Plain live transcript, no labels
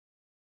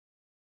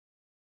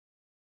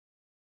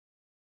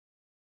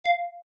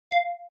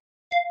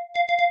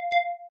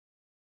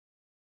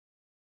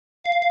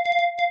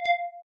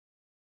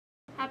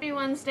Happy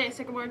Wednesday,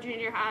 Sycamore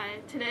Junior High.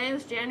 Today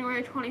is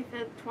January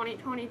 25th,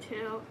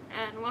 2022,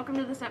 and welcome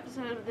to this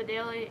episode of the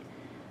Daily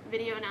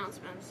Video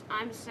Announcements.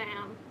 I'm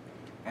Sam.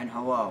 And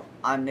hello,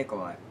 I'm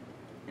Nikolai,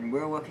 and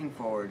we're looking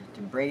forward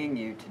to bringing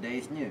you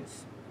today's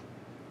news.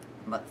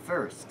 But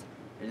first,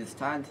 it is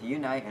time to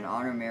unite and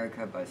honor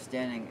America by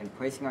standing and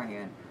placing our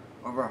hand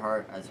over our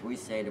heart as we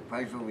say the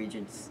Pledge of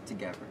Allegiance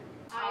together.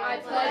 I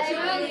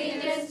pledge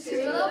allegiance to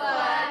the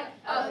flag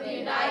of the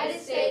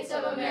United States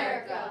of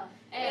America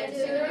and to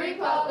the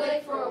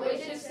republic for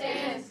which it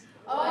stands,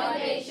 one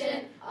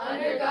nation,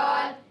 under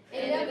God,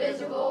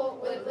 indivisible,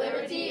 with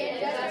liberty and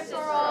justice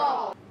for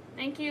all.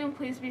 Thank you, and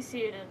please be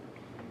seated.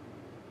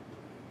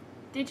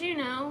 Did you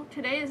know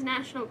today is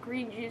National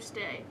Green Juice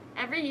Day?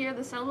 Every year,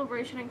 the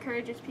celebration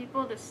encourages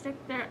people to stick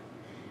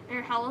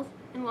their health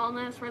and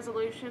wellness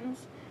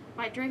resolutions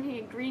by drinking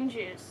a green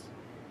juice.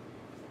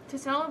 To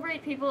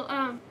celebrate, people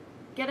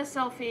get a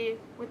selfie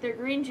with their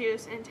green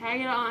juice and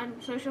tag it on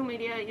social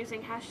media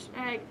using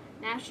hashtag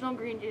National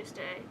Green Juice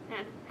Day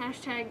and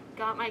hashtag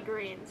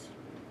 #GotMyGreens.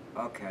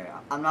 Okay,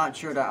 I'm not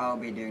sure that I'll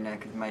be doing that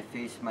because my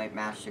face might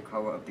match the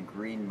color of the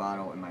green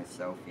bottle in my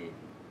selfie.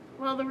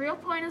 Well, the real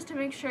point is to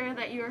make sure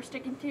that you are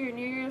sticking to your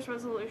New Year's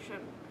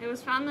resolution. It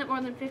was found that more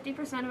than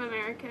 50% of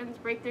Americans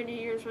break their New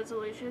Year's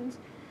resolutions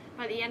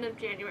by the end of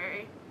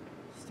January.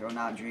 Still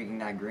not drinking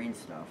that green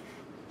stuff.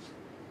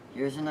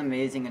 Here's an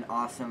amazing and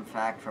awesome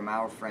fact from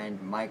our friend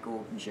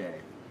Michael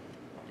J.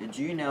 Did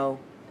you know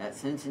that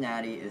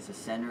Cincinnati is the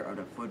center of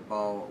the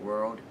football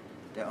world?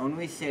 The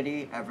only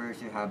city ever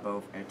to have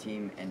both a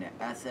team in the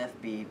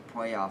SFB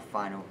Playoff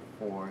Final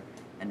Four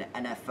and the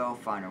NFL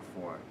Final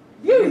Four.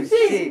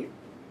 UC!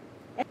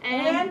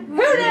 And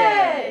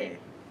Hooray!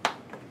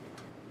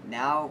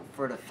 Now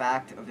for the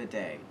fact of the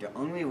day. The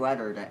only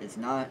letter that is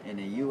not in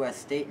a U.S.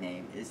 state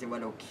name is the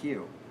letter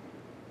Q.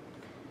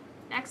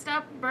 Next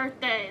up,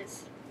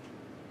 birthdays.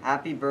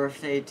 Happy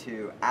birthday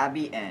to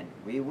Abby N.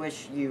 We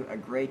wish you a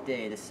great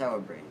day to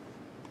celebrate.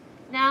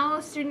 Now,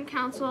 a student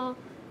council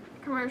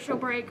commercial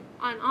break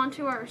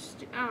onto our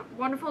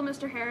wonderful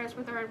Mr. Harris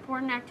with our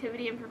important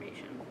activity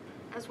information,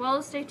 as well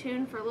as stay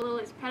tuned for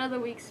Lily's Pet of the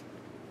Week.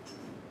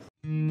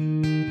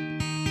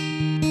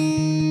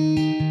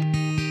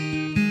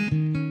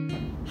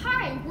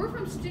 Hi, we're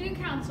from Student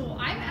Council.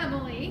 I'm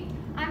Emily.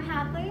 I'm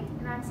Hadley.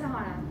 And I'm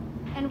Sahana.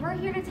 And we're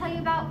here to tell you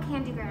about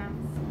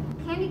candygrams.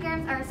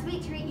 Candygrams are a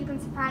sweet treat you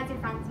can surprise your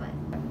friends with.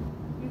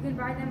 You can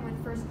buy them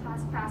with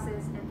first-class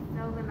passes and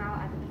fill them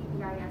out at the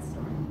PBIS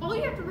store. All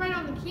you have to write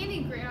on the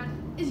candygram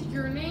is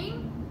your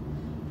name,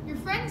 your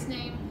friend's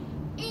name,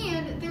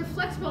 and their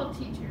flexball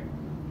teacher.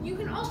 You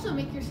can also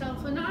make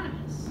yourself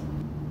anonymous.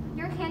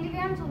 Your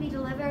candygrams will be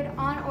delivered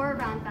on or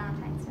around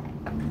Valentine's Day.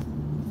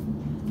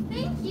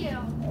 Thank you.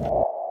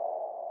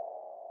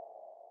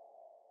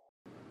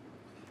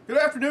 Good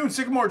afternoon,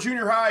 Sycamore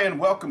Junior High, and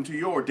welcome to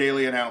your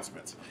daily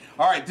announcements.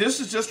 All right, this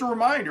is just a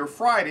reminder,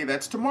 Friday,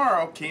 that's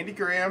tomorrow,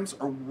 candygrams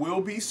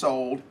will be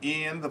sold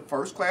in the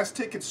first-class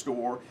ticket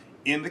store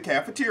in the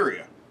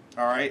cafeteria.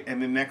 All right, and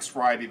then next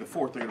Friday, the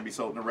 4th, they're going to be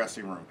sold in the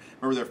resting room.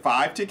 Remember, they're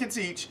 5 tickets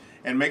each,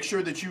 and make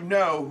sure that you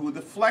know who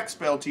the flex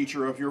spell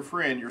teacher of your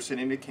friend you're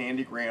sending the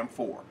candygram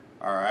for.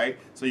 All right,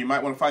 so you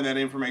might want to find that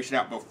information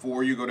out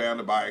before you go down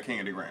to buy a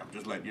candygram,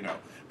 just letting you know.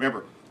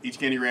 Remember, each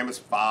candygram is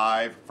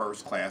 5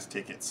 first-class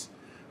tickets.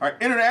 All right,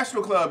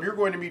 International Club, you're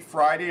going to meet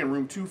Friday in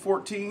room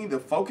 214. The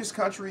focus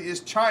country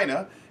is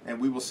China, and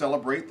we will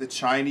celebrate the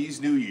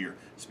Chinese New Year.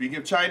 Speaking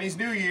of Chinese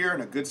New Year,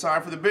 and a good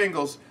sign for the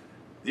Bengals,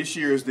 this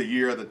year is the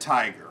year of the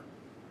tiger.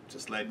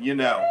 Just letting you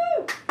know.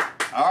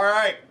 All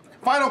right,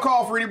 final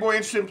call for any boy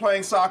interested in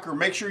playing soccer.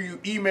 Make sure you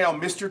email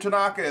Mr.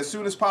 Tanaka as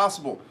soon as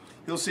possible.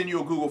 He'll send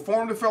you a Google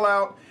form to fill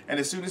out, and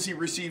as soon as he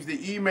receives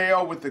the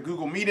email with the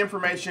Google Meet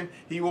information,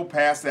 he will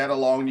pass that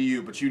along to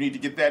you. But you need to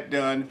get that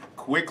done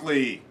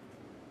quickly.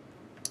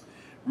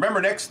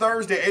 Remember, next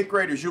Thursday, 8th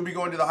graders, you'll be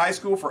going to the high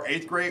school for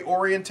 8th grade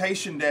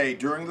orientation day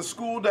during the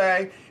school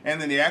day, and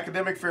then the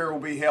academic fair will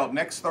be held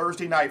next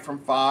Thursday night from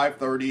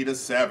 5:30 to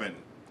 7.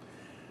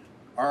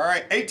 All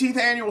right, 18th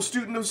annual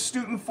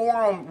Student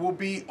Forum will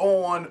be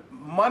on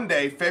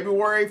Monday,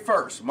 February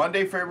 1st.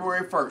 Monday,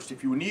 February 1st.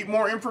 If you need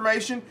more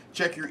information,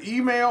 check your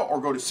email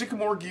or go to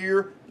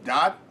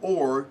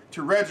sycamoregear.org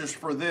to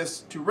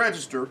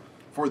register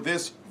for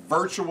this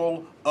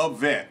virtual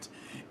event.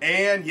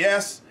 And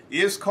yes,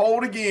 it's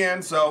cold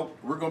again, so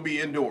we're going to be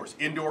indoors.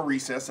 Indoor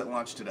recess at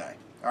lunch today.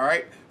 All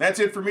right,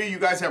 that's it for me. You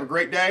guys have a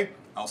great day.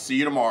 I'll see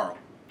you tomorrow.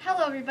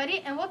 Hello,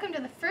 everybody, and welcome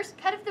to the first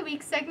Pet of the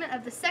Week segment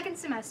of the second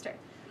semester.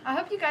 I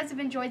hope you guys have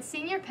enjoyed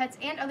seeing your pets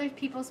and other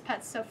people's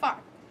pets so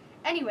far.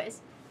 Anyways,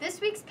 this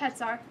week's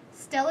pets are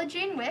Stella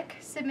Jane Wick,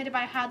 submitted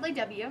by Hadley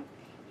W.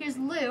 Here's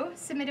Lou,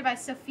 submitted by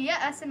Sophia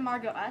S. and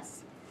Margot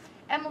S.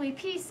 Emily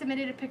P.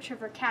 submitted a picture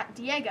of her cat,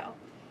 Diego.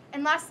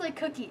 And lastly,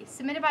 Cookie,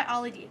 submitted by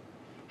Ollie D.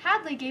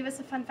 Hadley gave us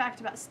a fun fact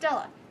about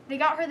Stella. They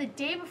got her the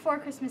day before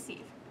Christmas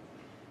Eve.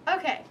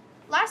 Okay,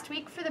 last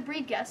week for the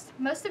breed guest,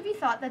 most of you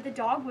thought that the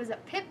dog was a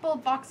pit bull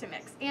boxer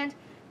mix, and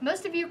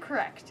most of you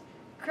correct.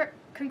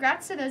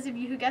 Congrats to those of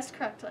you who guessed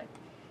correctly.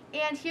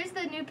 And here's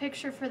the new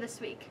picture for this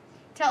week.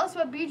 Tell us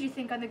what bead you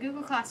think on the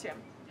Google Classroom.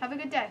 Have a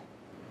good day.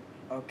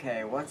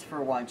 Okay, what's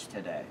for lunch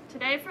today?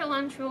 Today for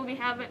lunch we'll be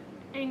having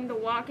the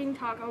walking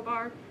taco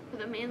bar for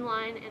the main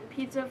line and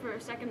pizza for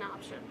a second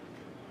option.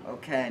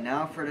 Okay,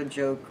 now for the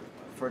joke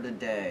for the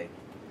day.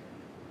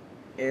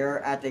 Air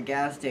at the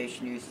gas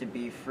station used to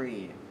be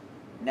free.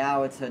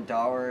 Now it's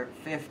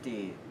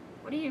 $1.50.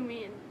 What do you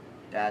mean?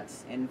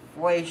 That's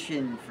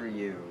inflation for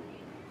you.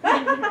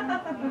 Ha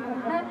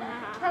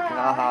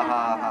ha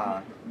ha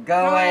ha.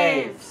 Go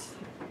Waves!